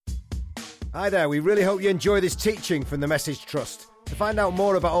Hi there, we really hope you enjoy this teaching from the Message Trust. To find out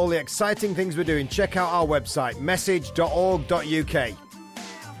more about all the exciting things we're doing, check out our website, message.org.uk.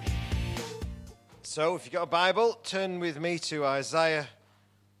 So, if you've got a Bible, turn with me to Isaiah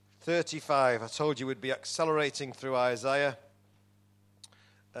 35. I told you we'd be accelerating through Isaiah.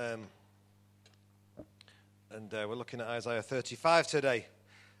 And we're looking at Isaiah 35 today.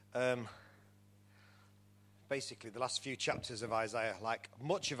 Basically, the last few chapters of Isaiah, like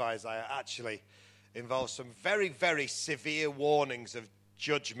much of Isaiah, actually involves some very, very severe warnings of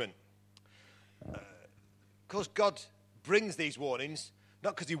judgment. Of course, God brings these warnings,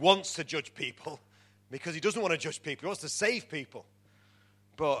 not because he wants to judge people, because he doesn't want to judge people, he wants to save people.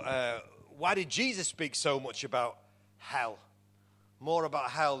 But why did Jesus speak so much about hell? More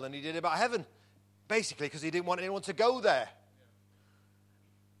about hell than he did about heaven. Basically, because he didn't want anyone to go there.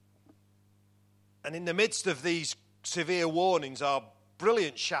 And in the midst of these severe warnings are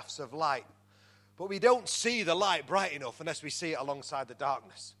brilliant shafts of light. But we don't see the light bright enough unless we see it alongside the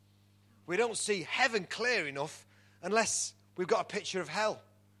darkness. We don't see heaven clear enough unless we've got a picture of hell.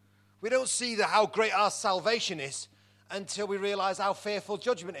 We don't see how great our salvation is until we realize how fearful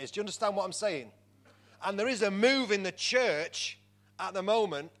judgment is. Do you understand what I'm saying? And there is a move in the church at the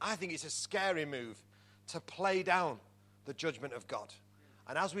moment, I think it's a scary move, to play down the judgment of God.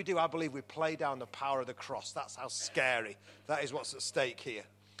 And as we do, I believe we play down the power of the cross. That's how scary. That is what's at stake here.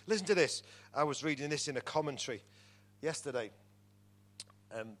 Listen to this. I was reading this in a commentary yesterday.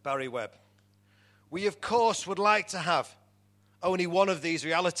 Barry Webb. We, of course, would like to have only one of these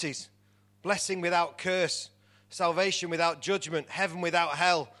realities. Blessing without curse. Salvation without judgment. Heaven without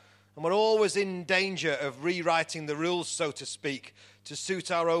hell. And we're always in danger of rewriting the rules, so to speak, to suit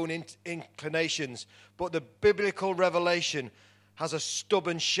our own inclinations. But the biblical revelation has a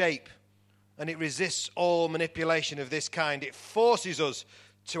stubborn shape, and it resists all manipulation of this kind. It forces us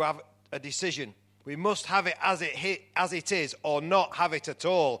to have a decision. We must have it as it is, or not have it at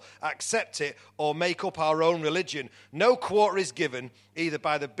all, accept it, or make up our own religion. No quarter is given, either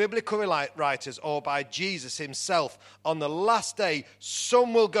by the biblical writers or by Jesus himself. On the last day,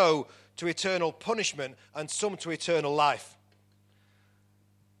 some will go to eternal punishment, and some to eternal life.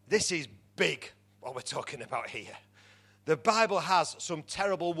 This is big, what we're talking about here. The Bible has some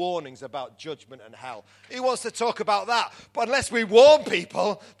terrible warnings about judgment and hell. He wants to talk about that. But unless we warn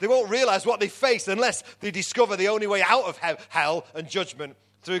people, they won't realize what they face unless they discover the only way out of hell and judgment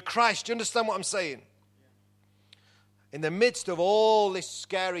through Christ. Do you understand what I'm saying? In the midst of all this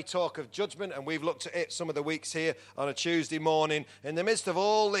scary talk of judgment, and we've looked at it some of the weeks here on a Tuesday morning, in the midst of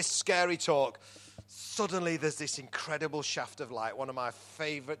all this scary talk, suddenly there's this incredible shaft of light, one of my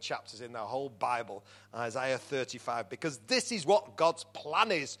favorite chapters in the whole Bible, Isaiah 35, because this is what God's plan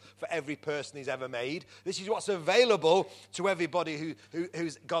is for every person he's ever made. This is what's available to everybody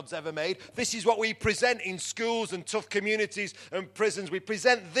who's God's ever made. This is what we present in schools and tough communities and prisons. We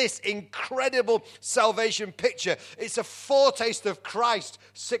present this incredible salvation picture. It's a foretaste of Christ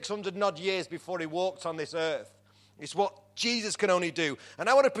 600 and odd years before he walked on this earth. It's what Jesus can only do. And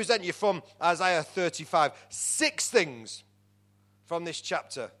I want to present you from Isaiah 35, 6 things from this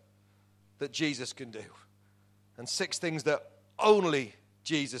chapter that Jesus can do. And 6 things that only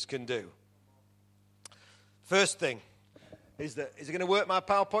Jesus can do. First thing is it going to work, my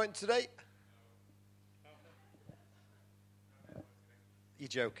PowerPoint today? You're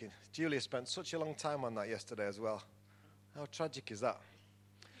joking. Julia spent such a long time on that yesterday as well. How tragic is that?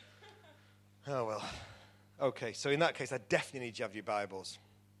 Oh, well. Okay, so in that case, I definitely need you to have your Bibles.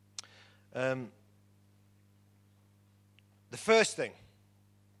 The first thing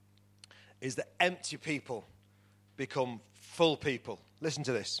is that empty people become full people. Listen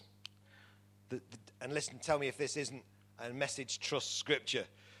to this. And listen, tell me if this isn't a Message Trust scripture.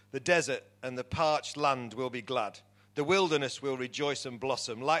 The desert and the parched land will be glad. The wilderness will rejoice and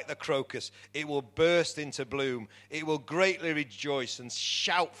blossom. Like the crocus, it will burst into bloom. It will greatly rejoice and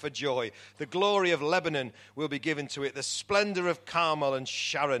shout for joy. The glory of Lebanon will be given to it, the splendor of Carmel and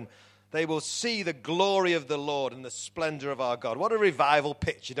Sharon. They will see the glory of the Lord and the splendor of our God. What a revival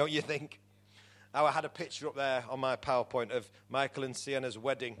picture, don't you think? Now, I had a picture up there on my PowerPoint of Michael and Sienna's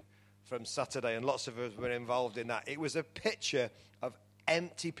wedding from Saturday, and lots of us were involved in that. It was a picture of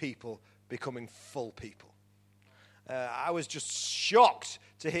empty people becoming full people. I was just shocked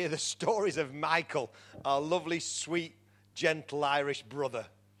to hear the stories of Michael, our lovely, sweet, gentle Irish brother,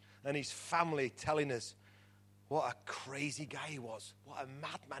 and his family telling us what a crazy guy he was, what a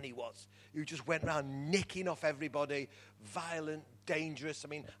madman he was, who just went around nicking off everybody, violent, dangerous. I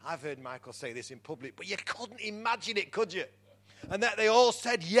mean, I've heard Michael say this in public, but you couldn't imagine it, could you? And that they all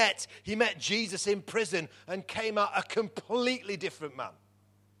said, yet he met Jesus in prison and came out a completely different man.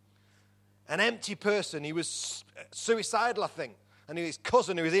 an empty person. He was suicidal, I think. And his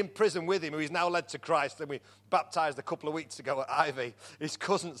cousin, who was in prison with him, who he's now led to Christ, and we baptized a couple of weeks ago at Ivy, his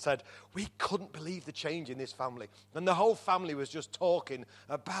cousin said, we couldn't believe the change in this family. And the whole family was just talking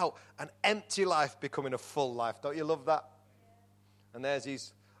about an empty life becoming a full life. Don't you love that? And there's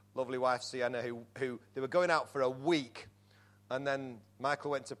his lovely wife, Sienna, who they were going out for a week. And then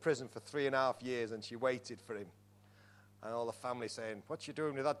Michael went to prison for 3.5 years, and she waited for him. And all the family saying, what you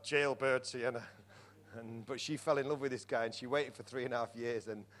doing with that jailbird, Sienna? But she fell in love with this guy, and she waited for 3.5 years.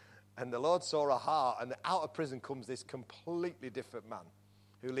 And the Lord saw her heart, and out of prison comes this completely different man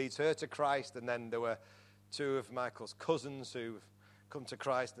who leads her to Christ. And then there were 2 of Michael's cousins who've come to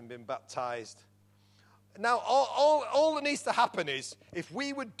Christ and been baptized. Now, all that needs to happen is, if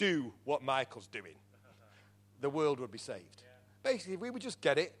we would do what Michael's doing, the world would be saved. Basically, if we would just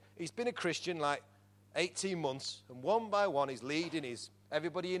get it, he's been a Christian like 18 months, and one by one he's leading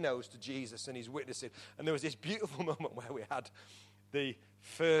everybody he knows to Jesus, and he's witnessing. And there was this beautiful moment where we had the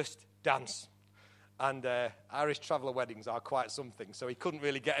first dance. And Irish traveller weddings are quite something, so he couldn't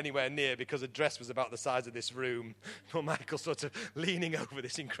really get anywhere near because the dress was about the size of this room. But Michael sort of leaning over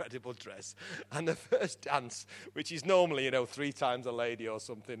this incredible dress. And the first dance, which is normally, 3 times a lady or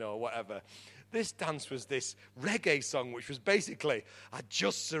something or whatever, this dance was this reggae song, which was basically, I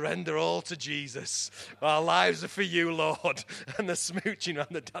just surrender all to Jesus. Our lives are for you, Lord. And the smooching on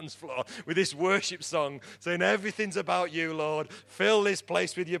the dance floor with this worship song saying, everything's about you, Lord. Fill this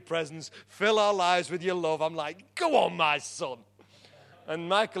place with your presence. Fill our lives with your love. I'm like, go on, my son. And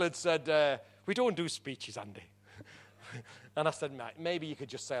Michael had said, we don't do speeches, Andy. And I said, Mike, maybe you could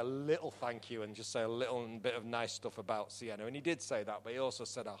just say a little thank you and just say a little bit of nice stuff about Sienna. And he did say that, but he also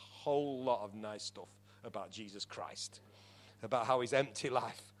said a whole lot of nice stuff about Jesus Christ, about how his empty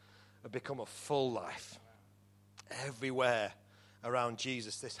life had become a full life. Everywhere around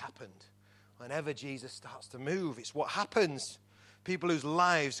Jesus this happened. Whenever Jesus starts to move, it's what happens. People whose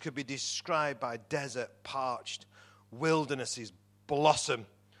lives could be described by desert, parched, wildernesses blossom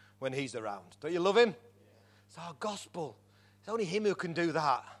when he's around. Don't you love him? It's our gospel. It's only him who can do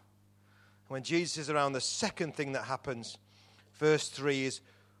that. When Jesus is around, the second thing that happens, verse 3, is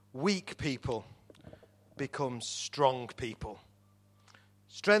weak people become strong people.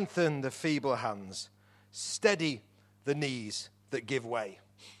 Strengthen the feeble hands. Steady the knees that give way.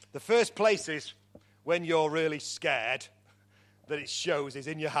 The first place is when you're really scared that it shows is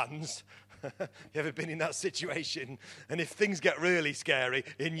in your hands. You ever been in that situation? And if things get really scary,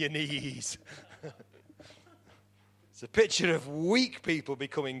 in your knees. It's a picture of weak people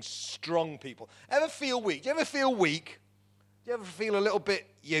becoming strong people. Ever feel weak? Do you ever feel weak? Do you ever feel a little bit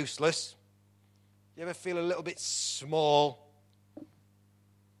useless? Do you ever feel a little bit small?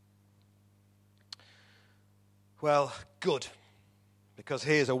 Well, good. Because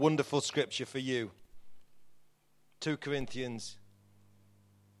here's a wonderful scripture for you. 2 Corinthians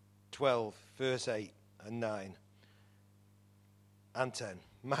 12, verse 8 and 9 and 10.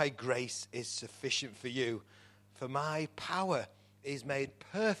 My grace is sufficient for you, for my power is made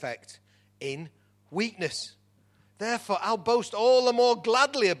perfect in weakness. Therefore, I'll boast all the more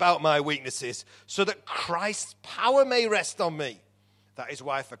gladly about my weaknesses, so that Christ's power may rest on me. That is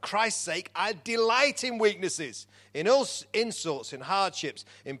why, for Christ's sake, I delight in weaknesses, in insults, in hardships,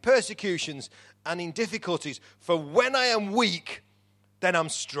 in persecutions, and in difficulties. For when I am weak, then I'm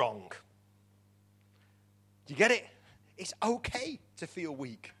strong. Do you get it? It's okay to feel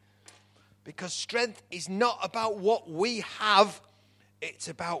weak. Because strength is not about what we have, it's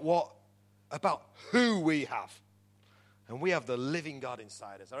about who we have. And we have the living God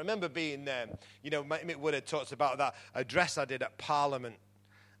inside us. I remember being there, Mick Wood had talked about that address I did at Parliament.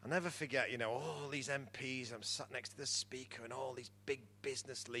 I'll never forget, all these MPs, I'm sat next to the speaker and all these big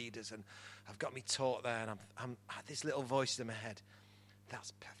business leaders, and I've got me taught there, and I'm had this little voice in my head.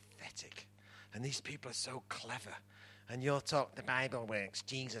 That's pathetic. And these people are so clever. And you're talking, the Bible works,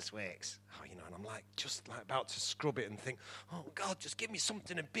 Jesus works. And I'm just about to scrub it and think, oh, God, just give me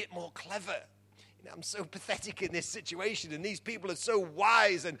something a bit more clever. I'm so pathetic in this situation, and these people are so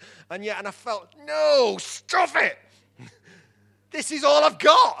wise, and I felt, no, stop it. This is all I've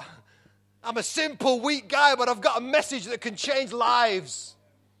got. I'm a simple, weak guy, but I've got a message that can change lives.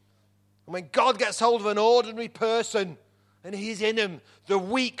 And when God gets hold of an ordinary person, and he's in him, the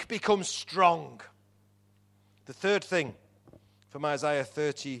weak become strong. The third thing from Isaiah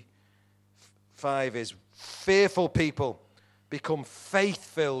 35 is fearful people become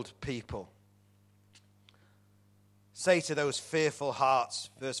faith-filled people. Say to those fearful hearts,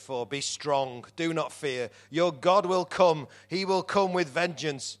 verse 4, be strong, do not fear. Your God will come. He will come with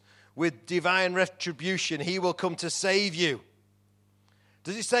vengeance, with divine retribution. He will come to save you.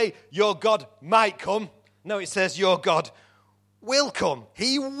 Does it say your God might come? No, it says your God will come.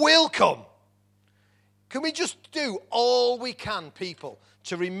 He will come. Can we just do all we can, people,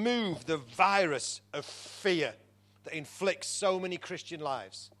 to remove the virus of fear that inflicts so many Christian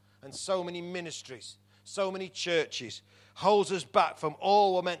lives and so many ministries, so many churches, holds us back from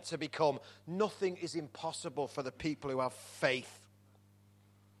all we're meant to become? Nothing is impossible for the people who have faith.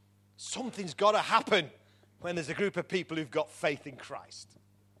 Something's got to happen when there's a group of people who've got faith in Christ.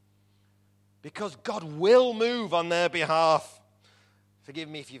 Because God will move on their behalf. Forgive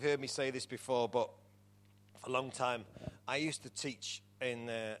me if you've heard me say this before, but for a long time I used to teach in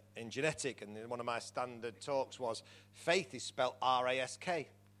genetic, and one of my standard talks was faith is spelled R-A-S-K.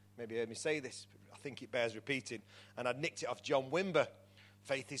 Maybe you heard me say this. I think it bears repeating. And I nicked it off John Wimber.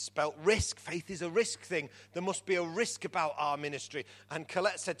 Faith is spelt risk. Faith is a risk thing. There must be a risk about our ministry. And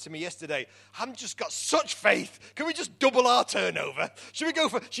Colette said to me yesterday, I've just got such faith. Can we just double our turnover? Should we go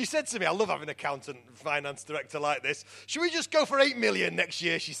for, she said to me, I love having an accountant, finance director like this. Should we just go for 8 million next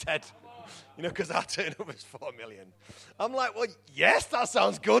year, she said. You know, because our turnover is 4 million. I'm like, well, yes, that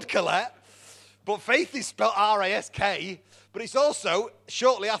sounds good, Colette. But faith is spelled R-A-S-K. But it's also,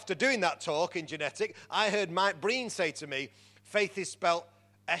 shortly after doing that talk in genetic, I heard Mike Breen say to me, faith is spelled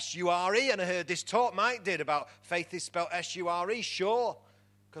S-U-R-E, and I heard this talk Mike did about faith is spelled S-U-R-E, sure,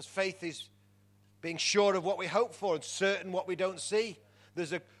 because faith is being sure of what we hope for and certain what we don't see.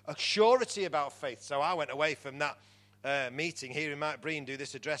 There's a surety about faith. So I went away from that meeting, hearing Mike Breen do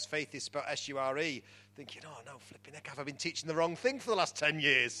this address, faith is spelled S-U-R-E, thinking, oh no, flipping heck, have I been teaching the wrong thing for the last 10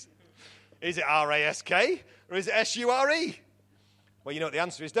 years? Is it R-A-S-K or is it S-U-R-E? Well, you know what the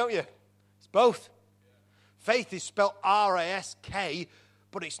answer is, don't you? It's both. Faith is spelled R-A-S-K,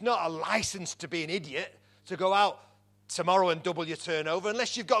 but it's not a license to be an idiot, to go out tomorrow and double your turnover,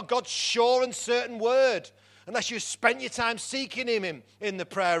 unless you've got God's sure and certain word, unless you've spent your time seeking him in the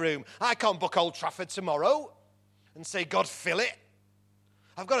prayer room. I can't book Old Trafford tomorrow and say, God, fill it.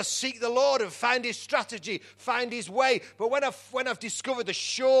 I've got to seek the Lord and find his strategy, find his way. But when I've discovered the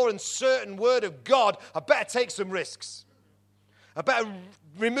sure and certain word of God, I better take some risks. I better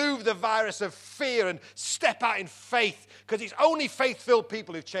remove the virus of fear and step out in faith, because it's only faith-filled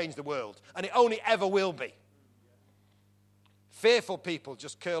people who've changed the world, and it only ever will be. Fearful people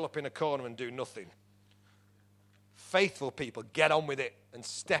just curl up in a corner and do nothing. Faithful people get on with it and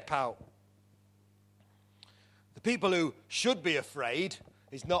step out. The people who should be afraid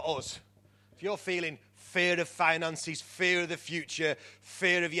is not us. If you're feeling fear of finances, fear of the future,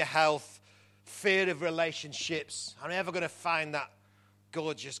 fear of your health, fear of relationships, am I ever going to find that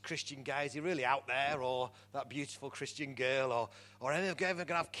gorgeous Christian guy? Is he really out there? Or that beautiful Christian girl? Or am I ever going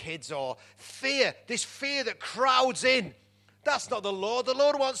to have kids? Or fear, this fear that crowds in. That's not the Lord. The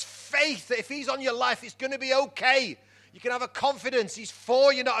Lord wants faith that if he's on your life, it's going to be okay. You can have a confidence. He's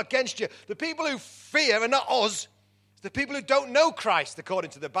for you, not against you. The people who fear are not us. It's the people who don't know Christ,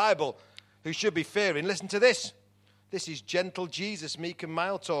 according to the Bible, who should be fearing. Listen to this. This is gentle Jesus, meek and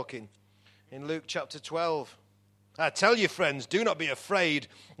mild talking in Luke chapter 12. I tell you, friends, do not be afraid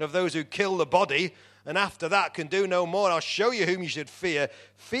of those who kill the body, and after that can do no more. I'll show you whom you should fear.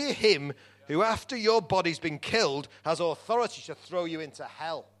 Fear him who, after your body's been killed, has authority to throw you into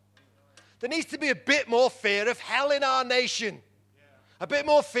hell. There needs to be a bit more fear of hell in our nation. A bit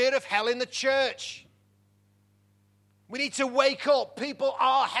more fear of hell in the church. We need to wake up. People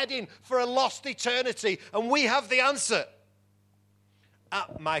are heading for a lost eternity, and we have the answer.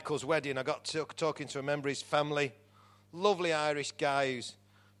 At Michael's wedding, I got talking to a member of his family. Lovely Irish guy who's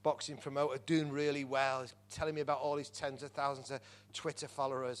boxing promoter, doing really well. He's telling me about all his tens of thousands of Twitter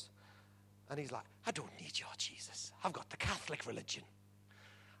followers. And he's like, I don't need your Jesus. I've got the Catholic religion.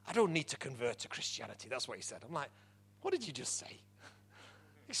 I don't need to convert to Christianity. That's what he said. I'm like, what did you just say?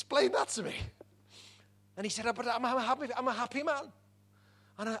 Explain that to me. And he said, but I'm a happy man.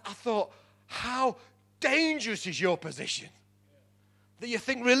 And I thought, how dangerous is your position? That you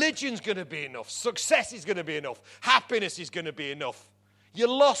think religion's going to be enough, success is going to be enough, happiness is going to be enough. You're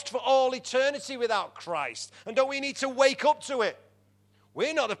lost for all eternity without Christ. And don't we need to wake up to it?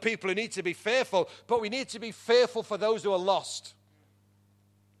 We're not the people who need to be fearful, but we need to be fearful for those who are lost.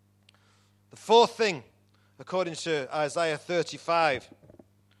 The fourth thing, according to Isaiah 35,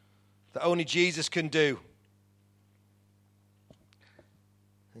 that only Jesus can do.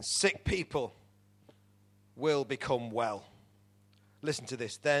 And sick people will become well. Listen to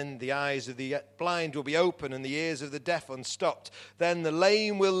this. Then the eyes of the blind will be open and the ears of the deaf unstopped. Then the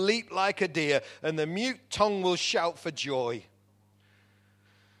lame will leap like a deer and the mute tongue will shout for joy.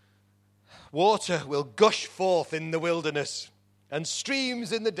 Water will gush forth in the wilderness and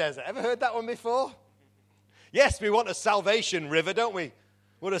streams in the desert. Ever heard that one before? Yes, we want a salvation river, don't we?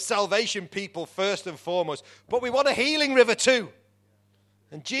 We're a salvation people first and foremost. But we want a healing river too.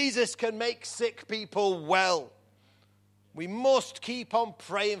 And Jesus can make sick people well. We must keep on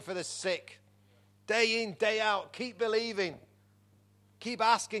praying for the sick. Day in, day out. Keep believing. Keep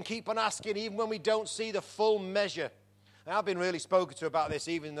asking, keep on asking, even when we don't see the full measure. And I've been really spoken to about this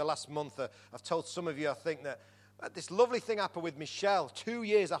even in the last month. I've told some of you, I think, that this lovely thing happened with Michelle 2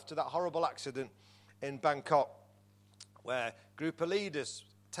 years after that horrible accident in Bangkok, where a group of leaders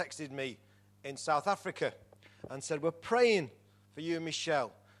texted me in South Africa and said, we're praying for you and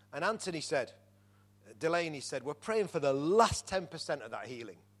Michelle. And Delaney said, we're praying for the last 10% of that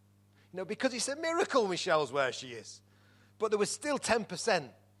healing. Because it's a miracle Michelle's where she is. But there was still 10%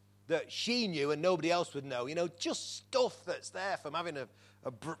 that she knew and nobody else would know. Just stuff that's there from having a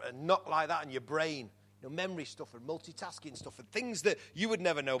knock like that in your brain. Memory stuff and multitasking stuff and things that you would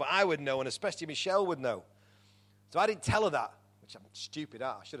never know, but I would know, and especially Michelle would know. So I didn't tell her that, which I'm stupid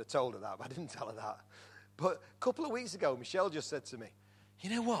at. I should have told her that, but I didn't tell her that. But a couple of weeks ago, Michelle just said to me, you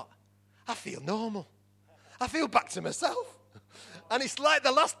know what? I feel normal. I feel back to myself. And it's like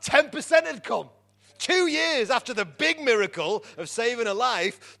the last 10% had come. 2 years after the big miracle of saving a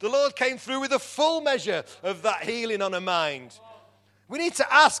life, the Lord came through with a full measure of that healing on her mind. We need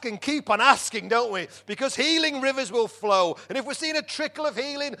to ask and keep on asking, don't we? Because healing rivers will flow. And if we're seeing a trickle of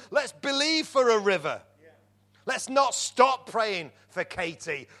healing, let's believe for a river. Let's not stop praying for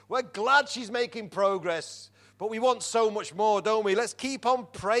Katie. We're glad she's making progress, but we want so much more, don't we? Let's keep on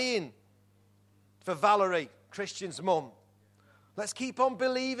praying for Valerie, Christian's mum. Let's keep on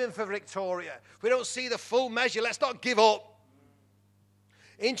believing for Victoria. If we don't see the full measure, let's not give up.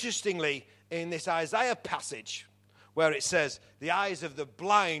 Interestingly, in this Isaiah passage, where it says, the eyes of the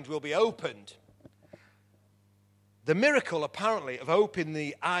blind will be opened, the miracle, apparently, of opening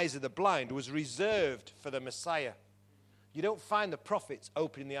the eyes of the blind was reserved for the Messiah. You don't find the prophets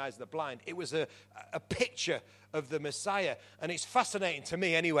opening the eyes of the blind. It was a picture of the Messiah. And it's fascinating to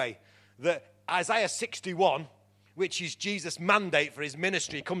me, anyway, that Isaiah 61, which is Jesus' mandate for his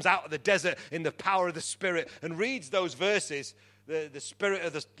ministry, comes out of the desert in the power of the Spirit and reads those verses. The Spirit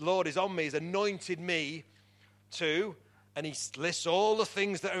of the Lord is on me, he's anointed me to, and he lists all the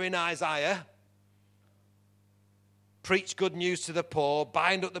things that are in Isaiah. Preach good news to the poor,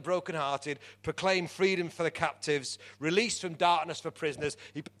 bind up the brokenhearted, proclaim freedom for the captives, release from darkness for prisoners.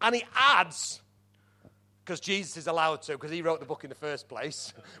 And he adds, because Jesus is allowed to, because he wrote the book in the first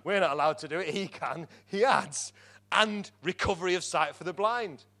place. We're not allowed to do it, he can. He adds, and recovery of sight for the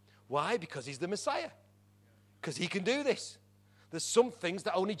blind. Why? Because he's the Messiah. Because he can do this. There's some things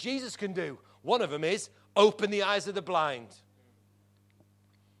that only Jesus can do. One of them is open the eyes of the blind.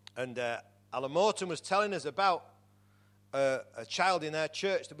 And Alan Morton was telling us about a child in their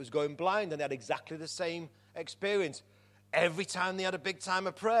church that was going blind, and they had exactly the same experience. Every time they had a big time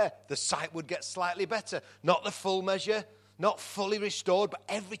of prayer, the sight would get slightly better. Not the full measure, not fully restored, but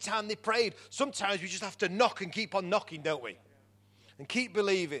every time they prayed. Sometimes we just have to knock and keep on knocking, don't we? And keep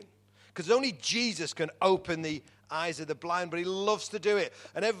believing. Because only Jesus can open the eyes of the blind, but he loves to do it.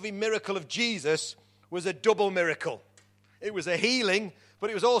 And every miracle of Jesus was a double miracle. It was a healing, but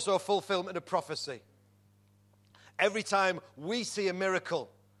it was also a fulfillment of prophecy. Every time we see a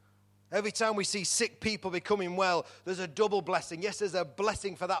miracle, every time we see sick people becoming well, there's a double blessing. Yes, there's a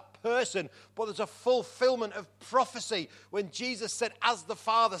blessing for that person, but there's a fulfillment of prophecy. When Jesus said, as the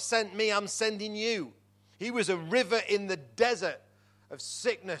Father sent me, I'm sending you. He was a river in the desert of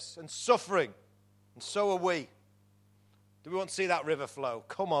sickness and suffering, and so are we. Do we want to see that river flow?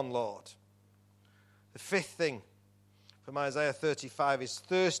 Come on, Lord. The fifth thing from Isaiah 35 is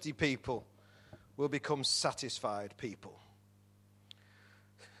thirsty people will become satisfied people.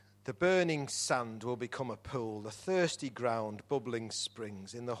 The burning sand will become a pool, the thirsty ground, bubbling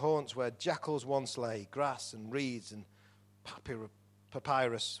springs. In the haunts where jackals once lay, grass and reeds and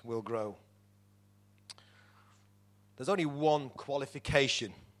papyrus will grow. There's only one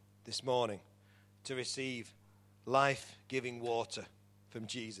qualification this morning to receive life-giving water from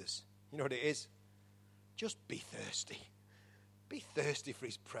Jesus. You know what it is? Just be thirsty. Be thirsty for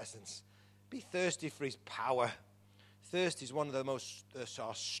his presence. Be thirsty for his power. Thirst is one of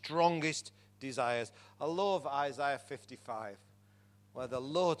our strongest desires. I love Isaiah 55, where the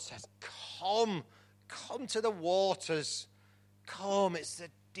Lord says, come to the waters. Come, it's a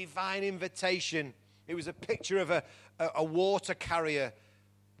divine invitation. It was a picture of a water carrier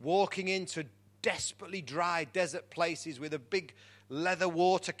walking into desperately dry desert places with a big leather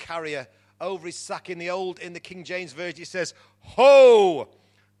water carrier over his sack. In the King James Version, it says, ho!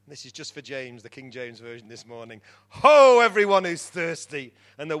 This is just for James, the King James Version this morning. Ho, everyone who's thirsty.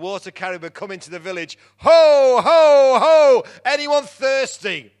 And the water carrier would come into the village. Ho, ho, ho, anyone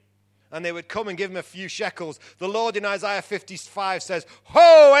thirsty? And they would come and give him a few shekels. The Lord in Isaiah 55 says,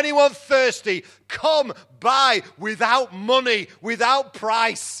 ho, anyone thirsty, come buy without money, without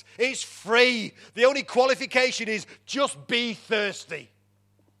price. It's free. The only qualification is just be thirsty.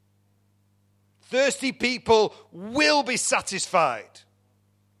 Thirsty people will be satisfied.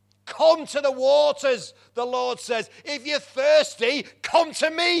 Come to the waters, the Lord says. If you're thirsty, come to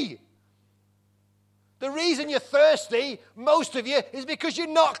me. The reason you're thirsty, most of you, is because you're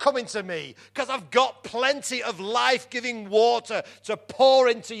not coming to me. Because I've got plenty of life-giving water to pour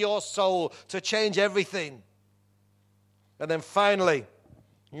into your soul to change everything. And then finally,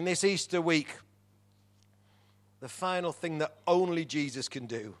 in this Easter week, the final thing that only Jesus can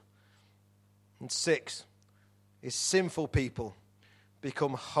do. And 6 is sinful people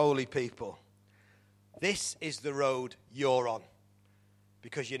become holy people. This is the road you're on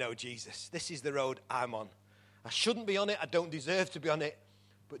because you know Jesus. This is the road I'm on. I shouldn't be on it. I don't deserve to be on it.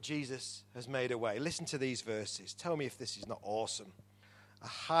 But Jesus has made a way. Listen to these verses. Tell me if this is not awesome. A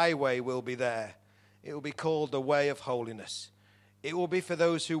highway will be there. It will be called the way of holiness. It will be for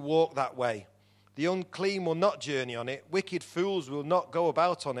those who walk that way. The unclean will not journey on it. Wicked fools will not go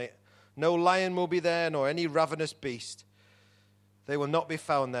about on it. No lion will be there, nor any ravenous beast. They will not be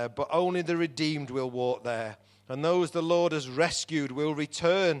found there, but only the redeemed will walk there. And those the Lord has rescued will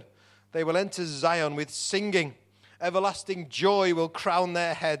return. They will enter Zion with singing. Everlasting joy will crown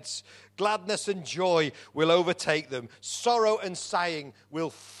their heads. Gladness and joy will overtake them. Sorrow and sighing will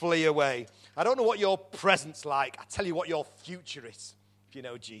flee away. I don't know what your present's like. I tell you what your future is. If you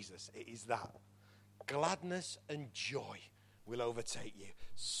know Jesus, it is that. Gladness and joy will overtake you.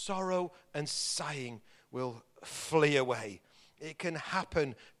 Sorrow and sighing will flee away. It can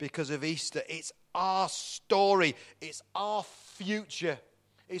happen because of Easter. It's our story. It's our future.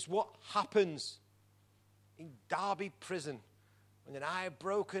 It's what happens in Derby prison when an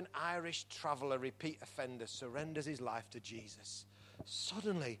broken Irish traveller, repeat offender, surrenders his life to Jesus.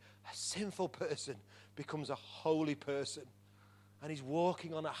 Suddenly, a sinful person becomes a holy person. And he's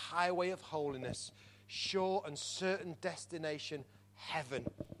walking on a highway of holiness, sure and certain destination, heaven.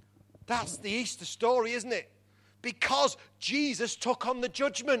 That's the Easter story, isn't it? Because Jesus took on the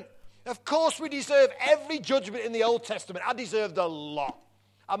judgment. Of course we deserve every judgment in the Old Testament. I deserved a lot.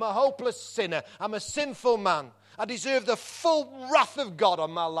 I'm a hopeless sinner. I'm a sinful man. I deserve the full wrath of God on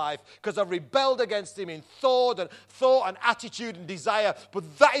my life because I've rebelled against him in thought and attitude and desire.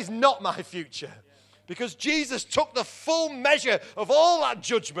 But that is not my future. Because Jesus took the full measure of all that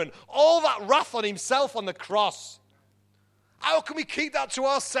judgment, all that wrath on himself on the cross. How can we keep that to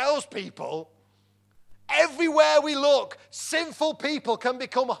ourselves, people? Everywhere we look, sinful people can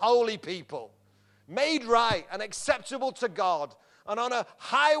become holy people, made right and acceptable to God, and on a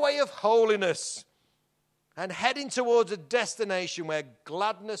highway of holiness, and heading towards a destination where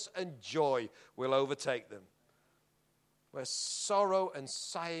gladness and joy will overtake them, where sorrow and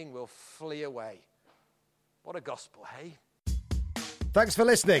sighing will flee away. What a gospel, hey? Thanks for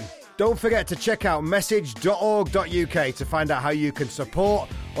listening. Don't forget to check out message.org.uk to find out how you can support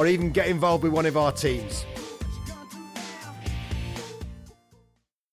or even get involved with one of our teams.